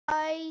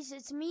Guys,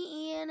 it's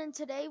me Ian, and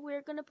today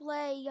we're gonna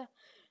play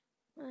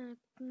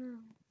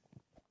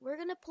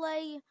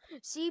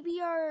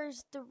CBR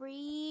 3's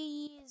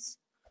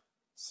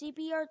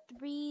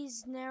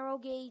narrow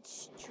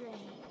gauge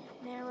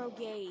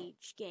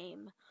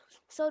game.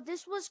 So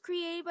this was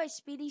created by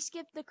Speedy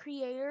Skip, the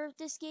creator of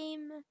this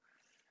game.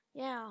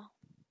 Yeah.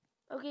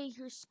 Okay,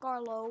 here's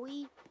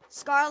Scarloey.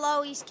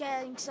 Scarloey's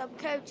getting some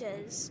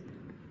coaches.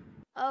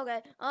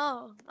 Okay.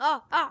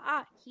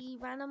 He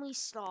randomly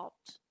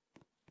stopped.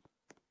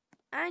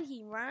 And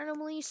he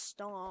randomly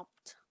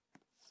stopped.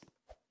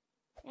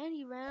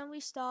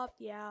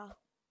 Yeah.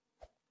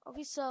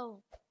 Okay,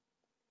 so.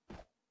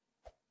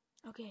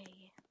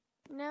 Okay.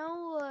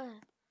 Now,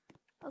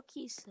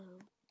 okay, so.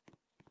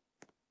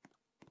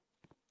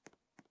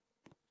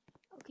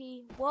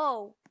 Okay,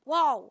 whoa.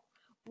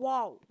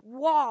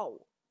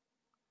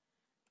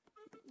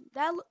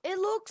 It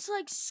looks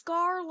like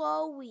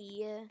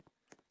Scarloey.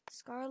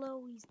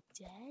 Scarloey's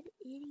dead,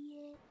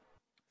 idiot.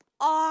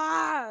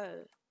 Ah!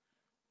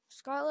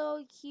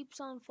 Scarloey keeps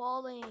on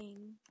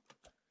falling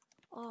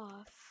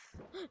off.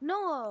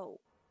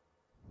 No!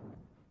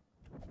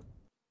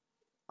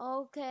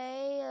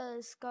 Okay,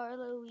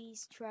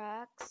 Scarloey's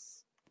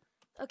tracks.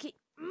 Okay.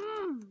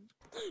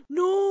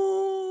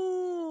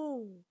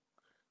 No!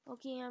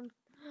 Okay,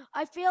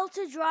 I failed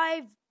to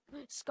drive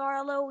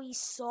Scarloey's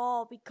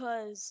saw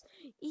because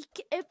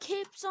it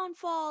keeps on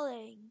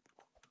falling.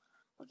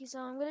 Okay, so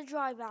I'm gonna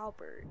drive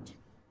Albert.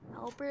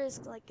 Albert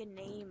is like a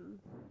name.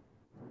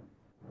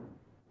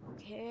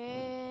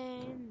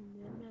 Okay.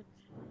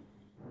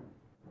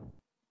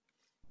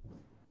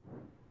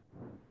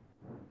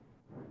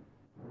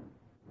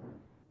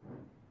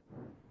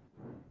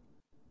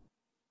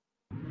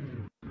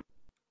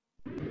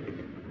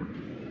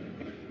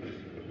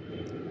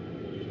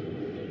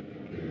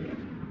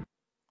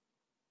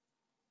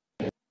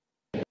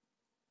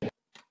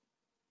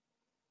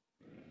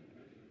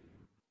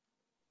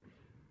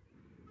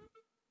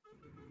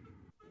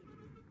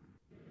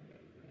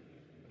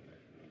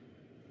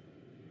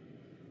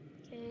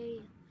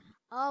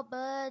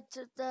 Albert,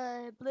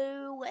 the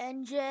blue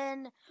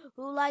engine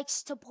who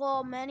likes to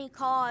pull many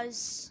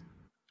cars.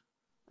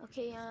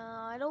 Okay,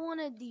 I don't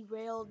want to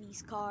derail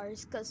these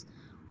cars because,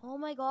 oh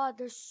my god,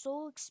 they're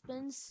so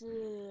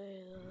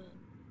expensive.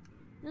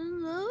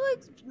 They're so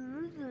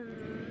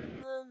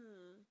expensive.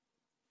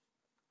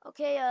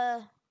 Okay,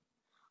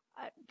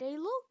 they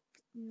look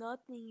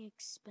nothing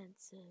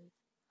expensive.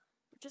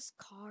 They're just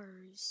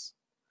cars.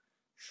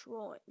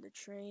 Sure, the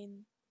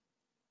train.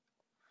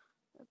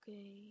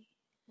 Okay.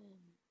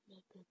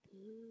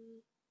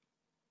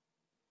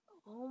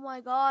 Oh my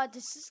god,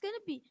 this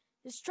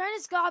train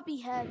has gotta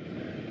be heavy.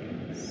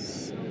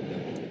 So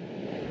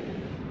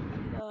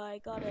I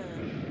gotta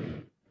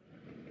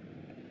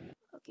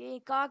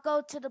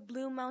go to the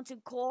Blue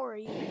Mountain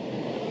Quarry.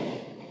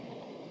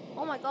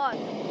 Oh my god.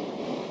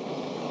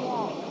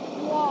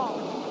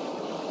 Whoa.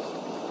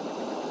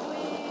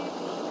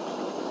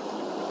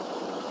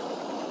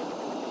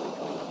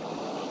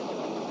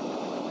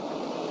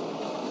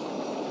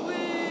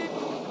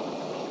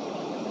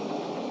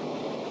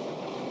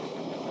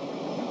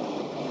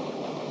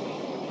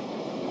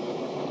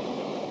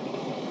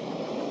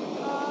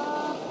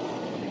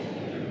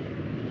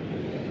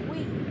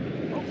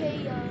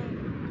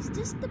 Is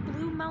this the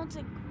Blue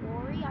Mountain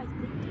Quarry? I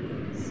think it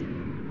is.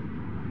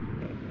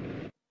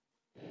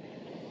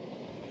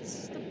 This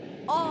is the...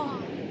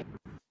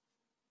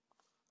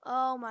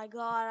 Oh my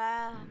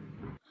god.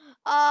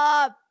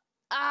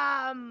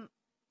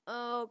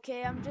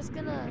 Okay, I'm just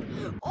gonna...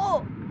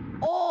 Oh,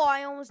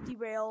 I almost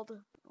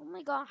derailed. Oh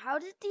my god, how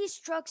did these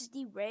trucks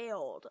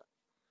derailed?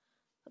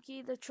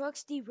 Okay, the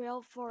trucks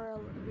derailed for a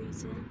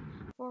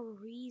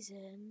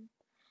reason.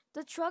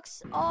 The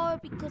trucks are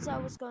because I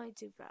was going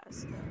too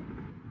fast.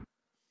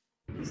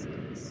 Okay,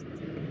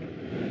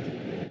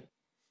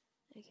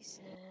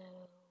 so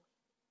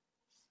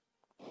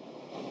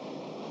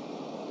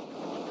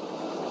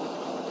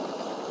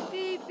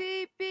beep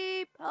beep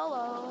beep.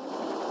 Hello,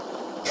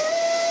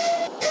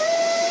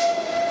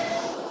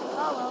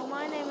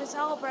 my name is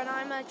Albert.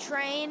 I'm a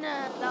train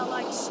that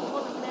likes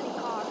pulling many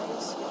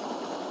cars.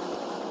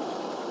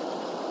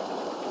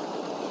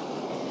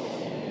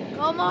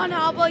 Come on,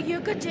 Albert, you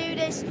could do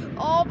this.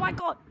 Oh my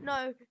god,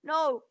 no.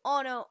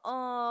 Oh no,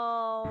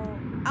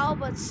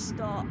 Albert's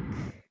stuck.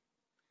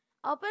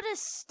 Albert is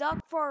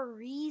stuck for a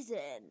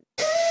reason.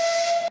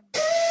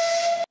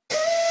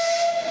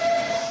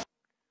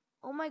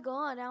 Oh my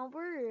god,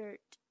 Albert,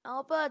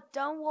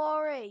 don't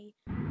worry.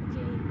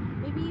 Okay,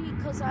 maybe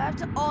because I have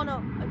to, oh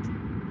no,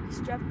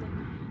 he's drifting.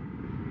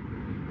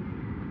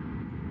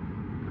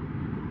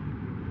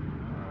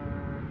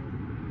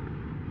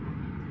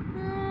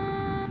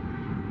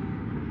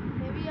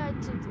 Maybe I have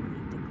to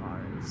delete the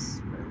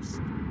cars first.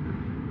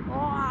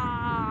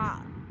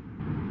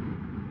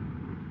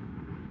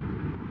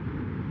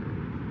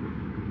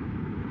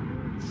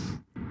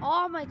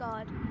 Oh my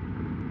god.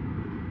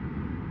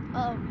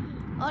 Oh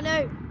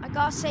no, I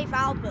gotta save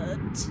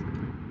Albert.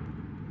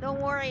 Don't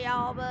worry,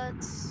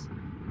 Albert.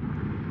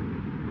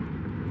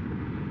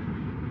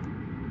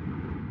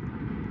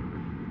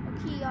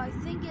 Okay, I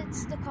think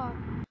it's the car.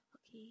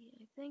 Okay,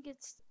 I think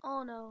it's.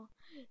 Oh no.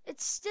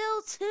 It's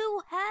still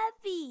too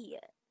heavy.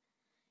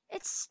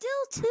 It's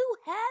still too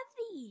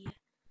heavy.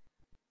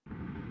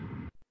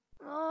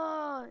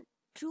 Oh,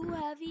 too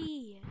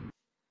heavy.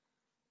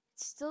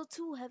 It's still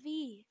too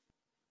heavy.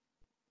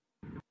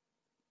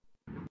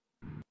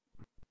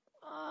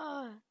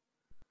 Ah.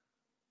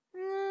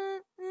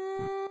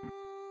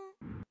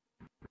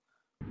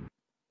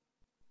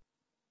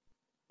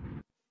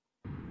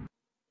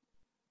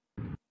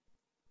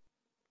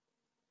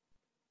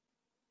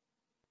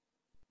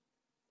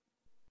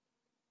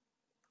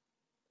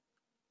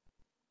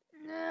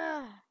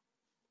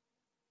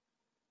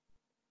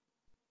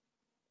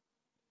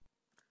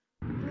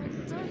 I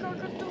think I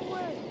can do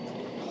it.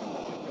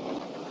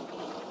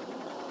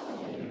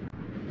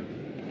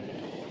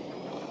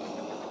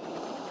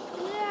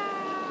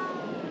 Yeah.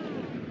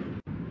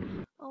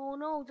 Oh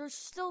no, they're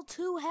still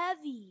too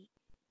heavy.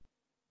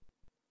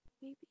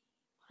 Maybe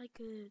I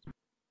could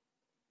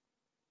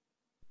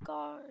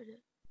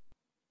guard.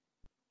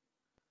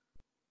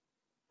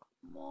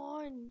 Come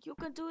on, you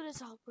can do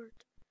this,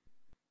 Albert.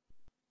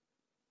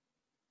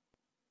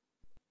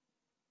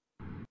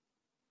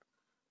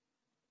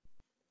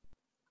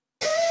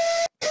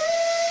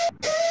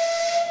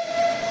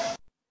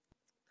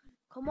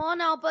 Come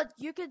on, Albert,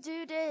 you can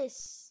do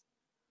this.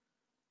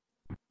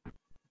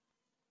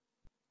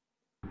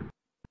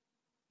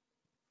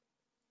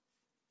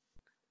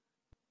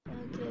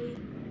 Okay.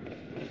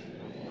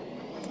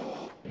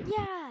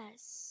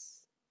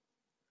 Yes.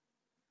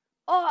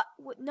 Oh,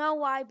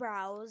 no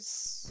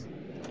eyebrows.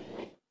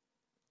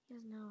 He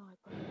has no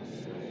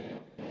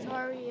eyebrows.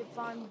 Sorry if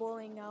I'm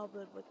bullying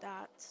Albert with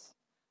that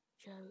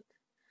joke.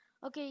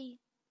 Okay.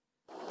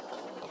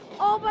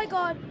 Oh my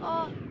god.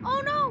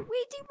 Oh no,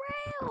 we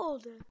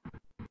derailed.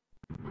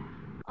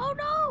 Oh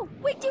no,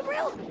 we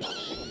derailed.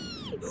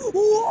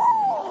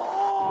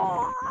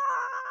 Whoa!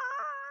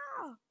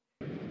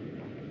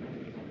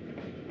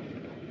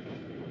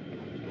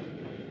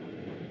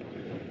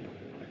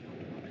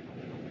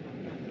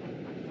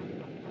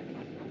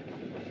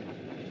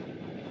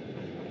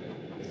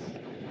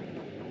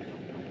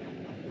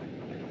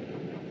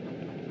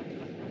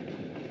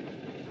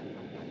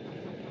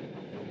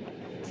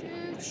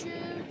 Choo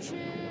choo choo.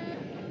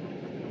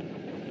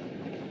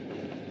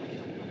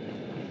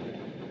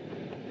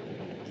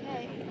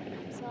 Okay,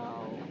 so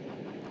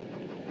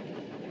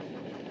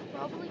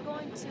probably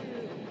going to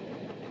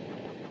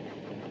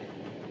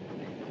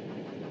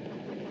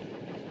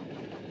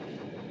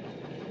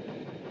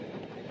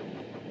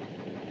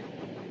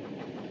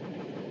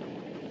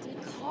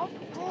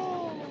decouple.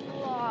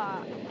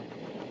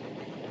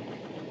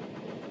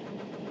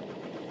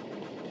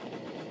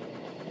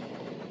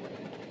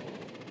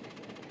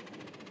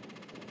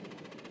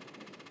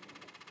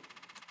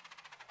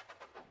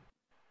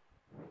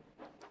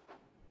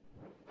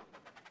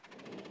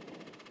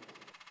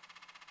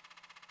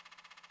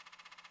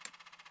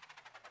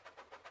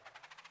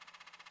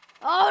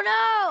 Oh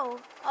no!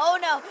 Oh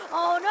no!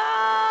 Oh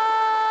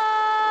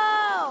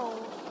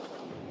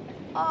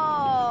no!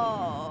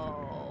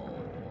 Oh!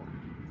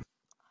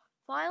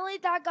 Finally,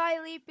 that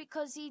guy leaped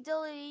because he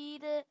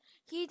deleted.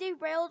 He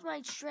derailed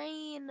my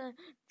train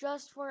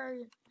just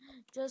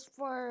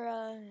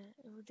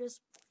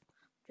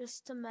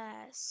to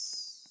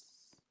mess,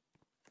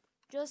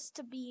 just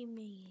to be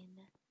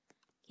mean.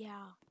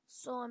 Yeah.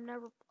 So I'm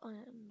never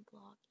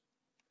unblocking.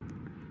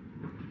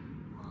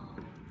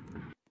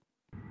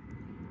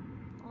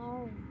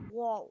 Oh,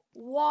 whoa,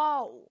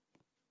 whoa.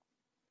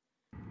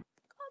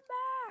 Come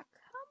back,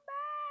 come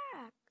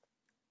back.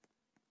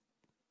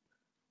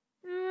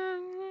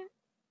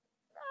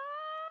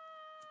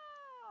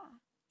 Ah.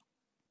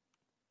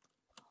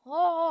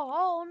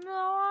 Oh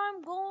no,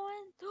 I'm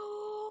going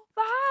too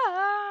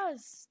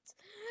fast.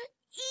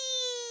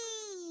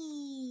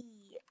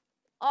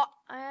 Oh,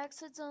 I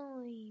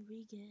accidentally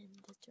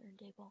regained the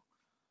turntable.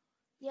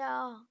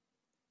 Yeah.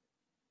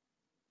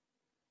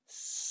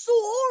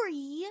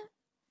 Sorry.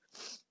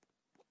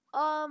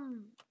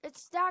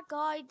 It's that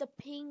guy, the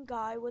pink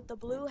guy with the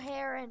blue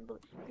hair and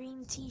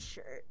green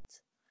t-shirt.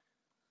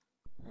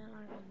 I don't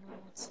even know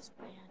what's his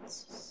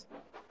pants.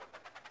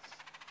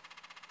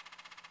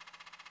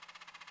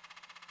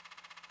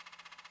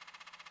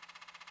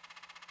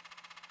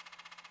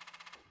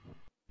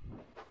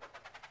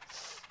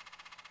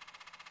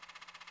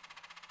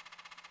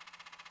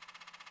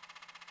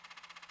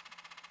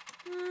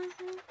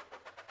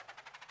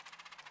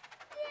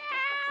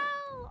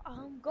 Yeah,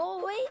 I'm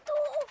going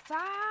too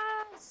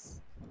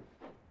fast.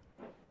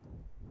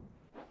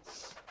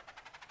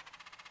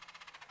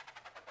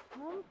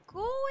 I'm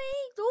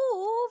going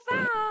too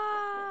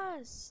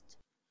fast.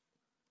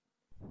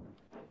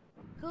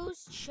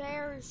 Whose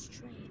chair is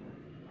trainer?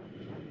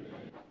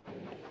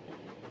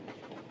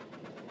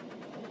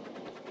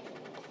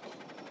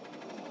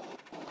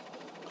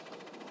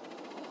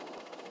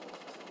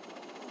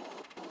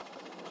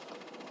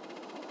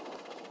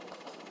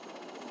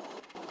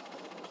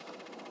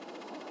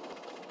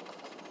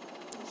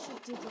 I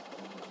should do the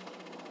thing.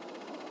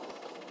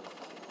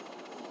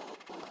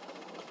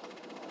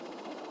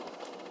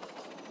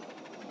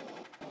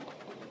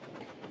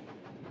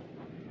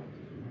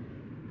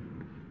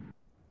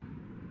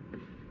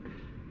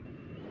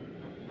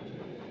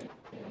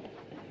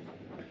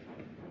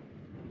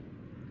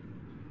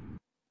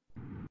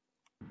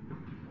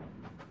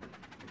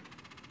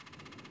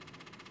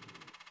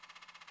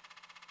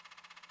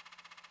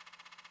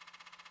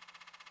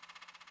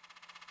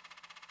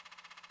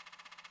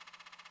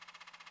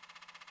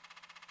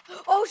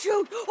 Oh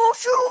shoot! Oh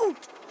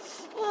shoot!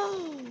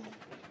 Oh!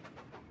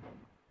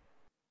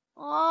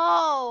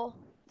 Oh!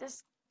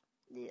 This.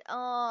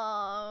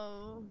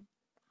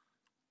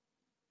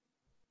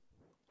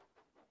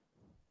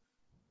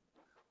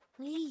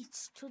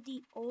 Leads to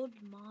the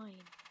old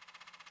mine.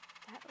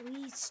 That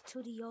leads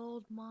to the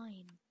old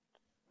mine.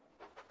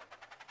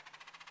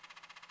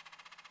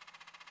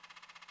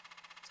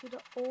 To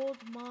the old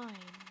mine.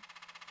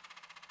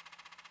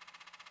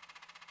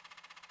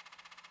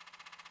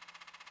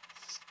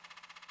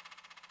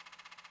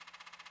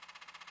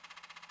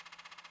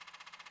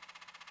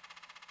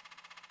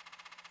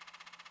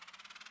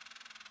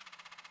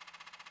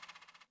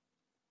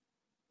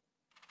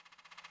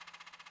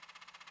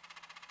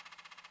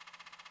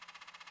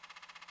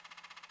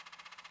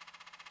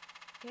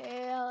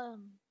 Okay,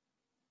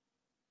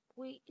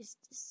 wait, is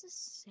this the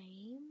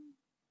same?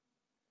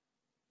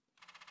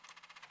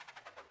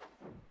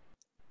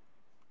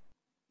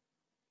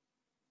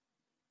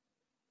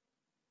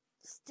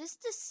 Is this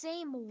the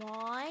same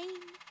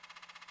line?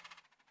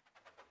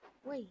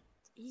 Wait,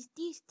 is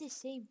this the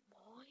same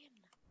line?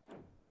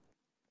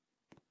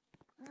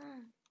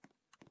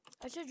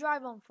 I should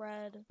drive on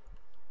Fred.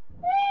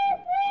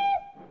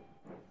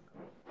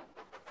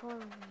 For a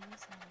reason.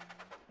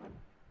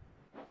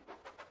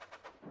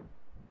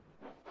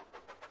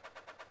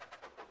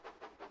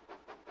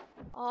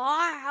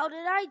 Oh, how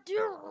did I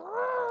do?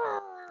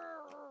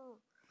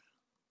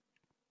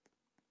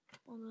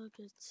 Oh look,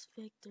 it's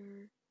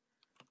Victor.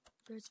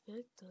 There's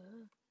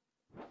Victor.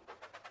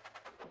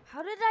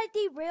 How did I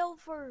derail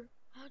for?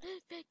 How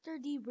did Victor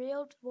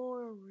derail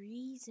for a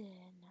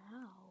reason?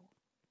 How?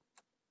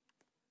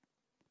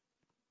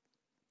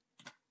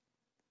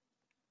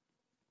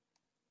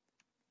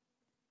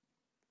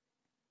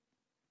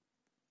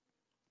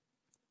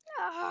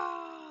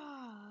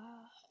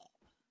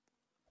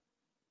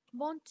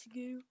 Want to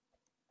go?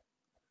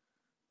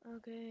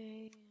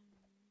 Okay.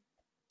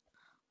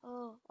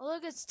 Oh,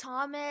 look, it's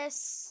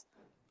Thomas.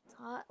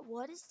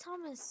 What is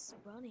Thomas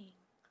running?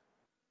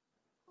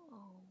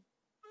 Oh,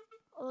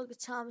 look at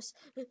Thomas.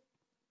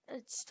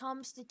 It's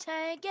Thomas the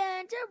Tank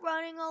and they're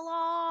running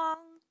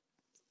along.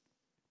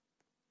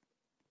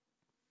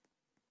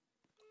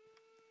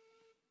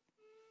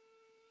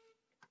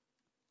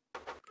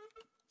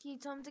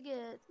 Keep time to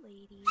get,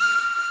 lady.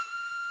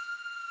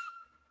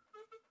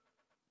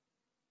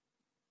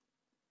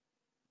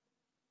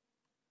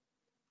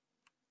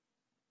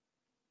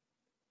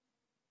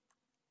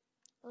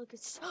 Look,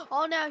 it's.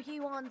 Oh, now he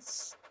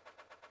wants.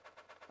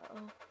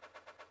 Uh-oh.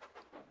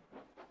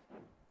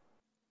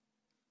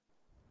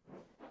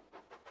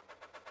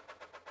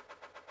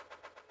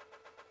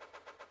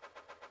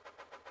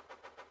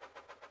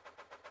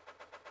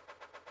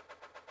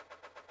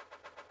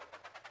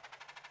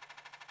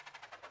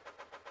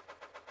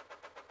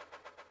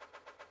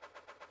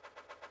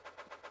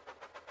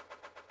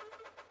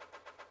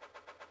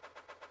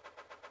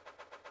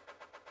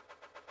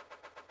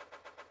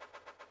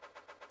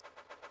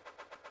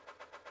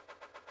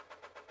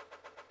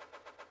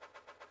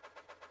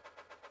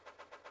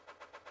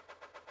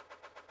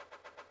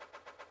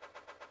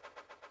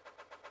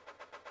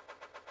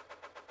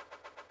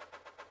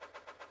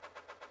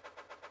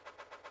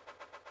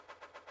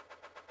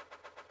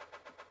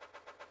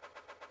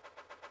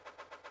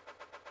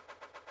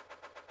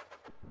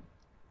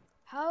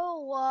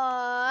 How,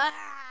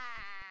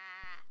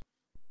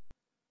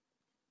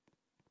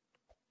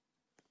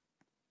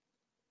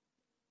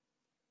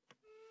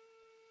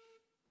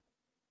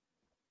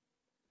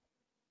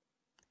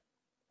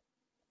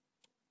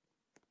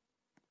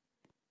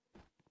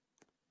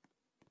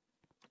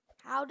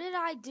 How did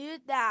I do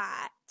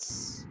that?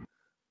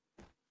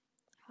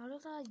 How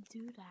did I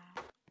do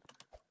that?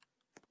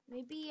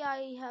 Maybe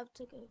I have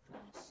to go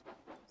fast.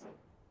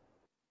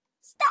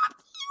 Stop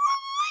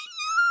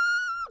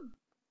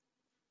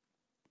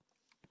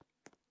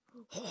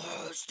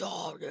you!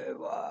 Stop the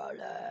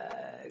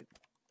running!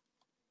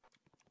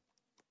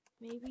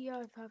 Maybe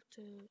I have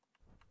to.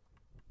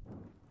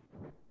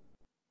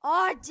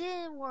 Oh, it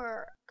didn't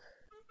work.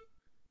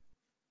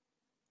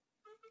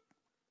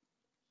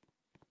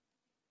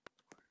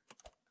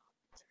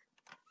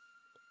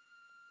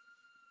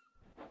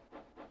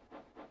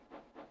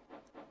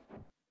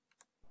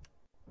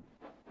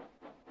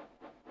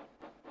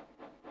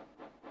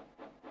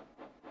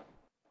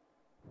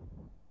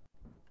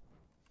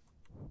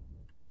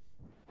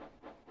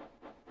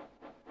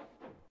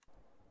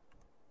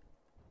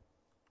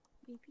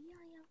 Maybe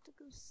I have to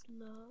go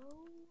slow.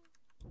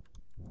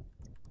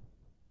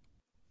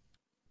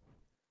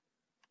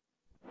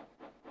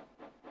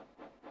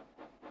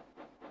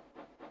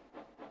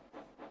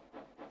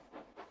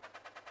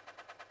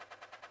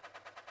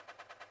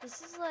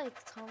 This is like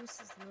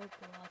Thomas's little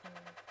brother.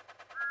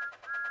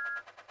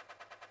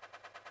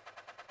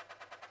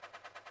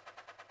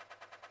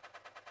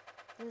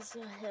 There's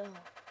a hill.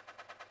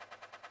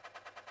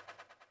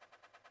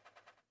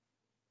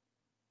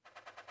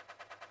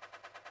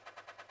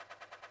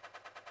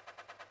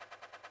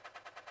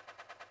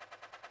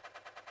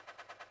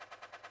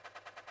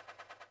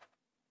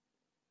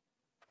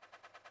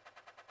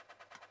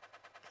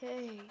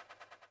 Okay.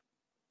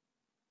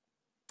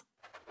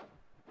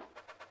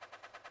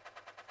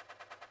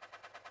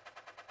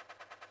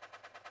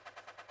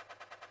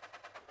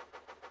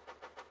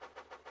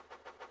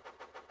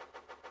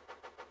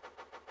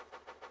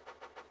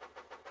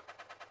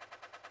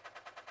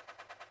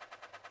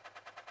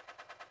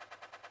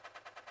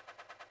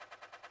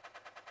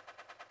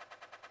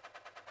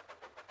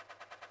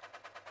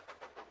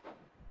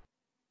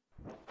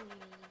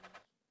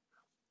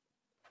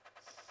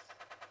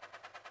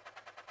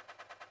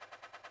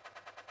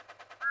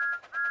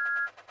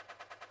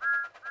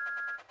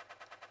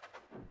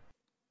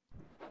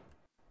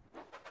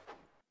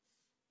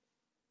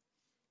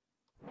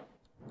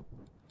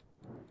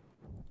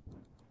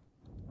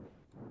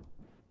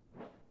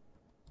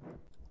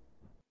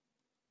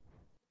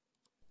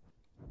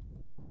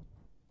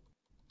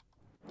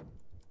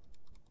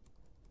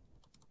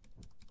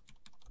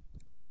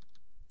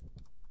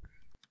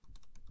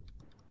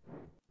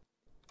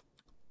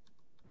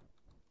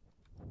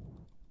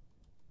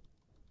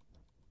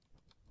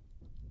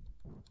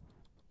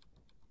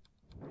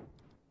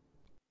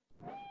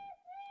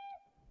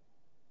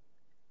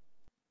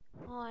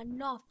 Oh,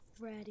 not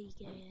Freddy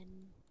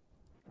again.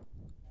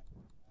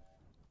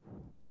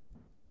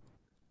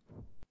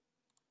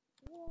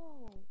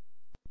 Whoa.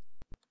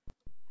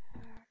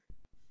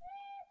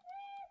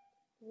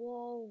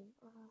 Whoa.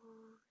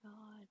 Oh,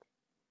 God.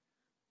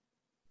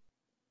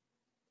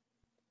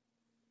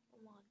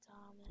 Come on,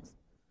 Thomas.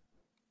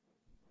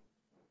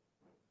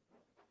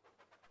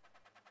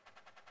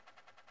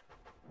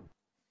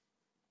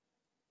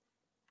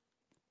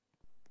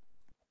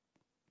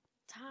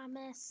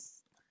 Thomas.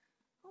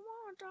 Come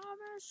on,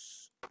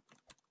 Thomas.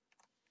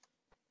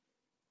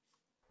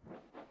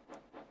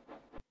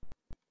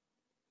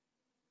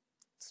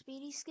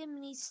 Speedy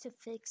Skim needs to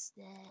fix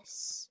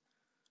this.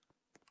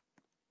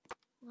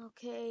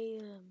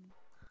 Okay,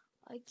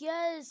 I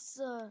guess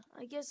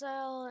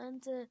I'll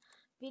end the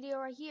video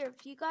right here.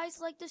 If you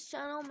guys like this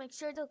channel, make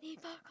sure to leave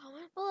a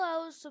comment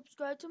below,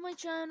 subscribe to my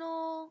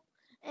channel,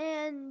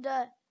 and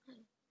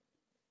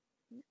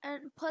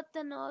put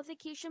the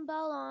notification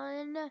bell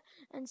on,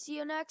 and see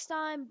you next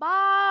time.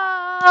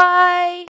 Bye!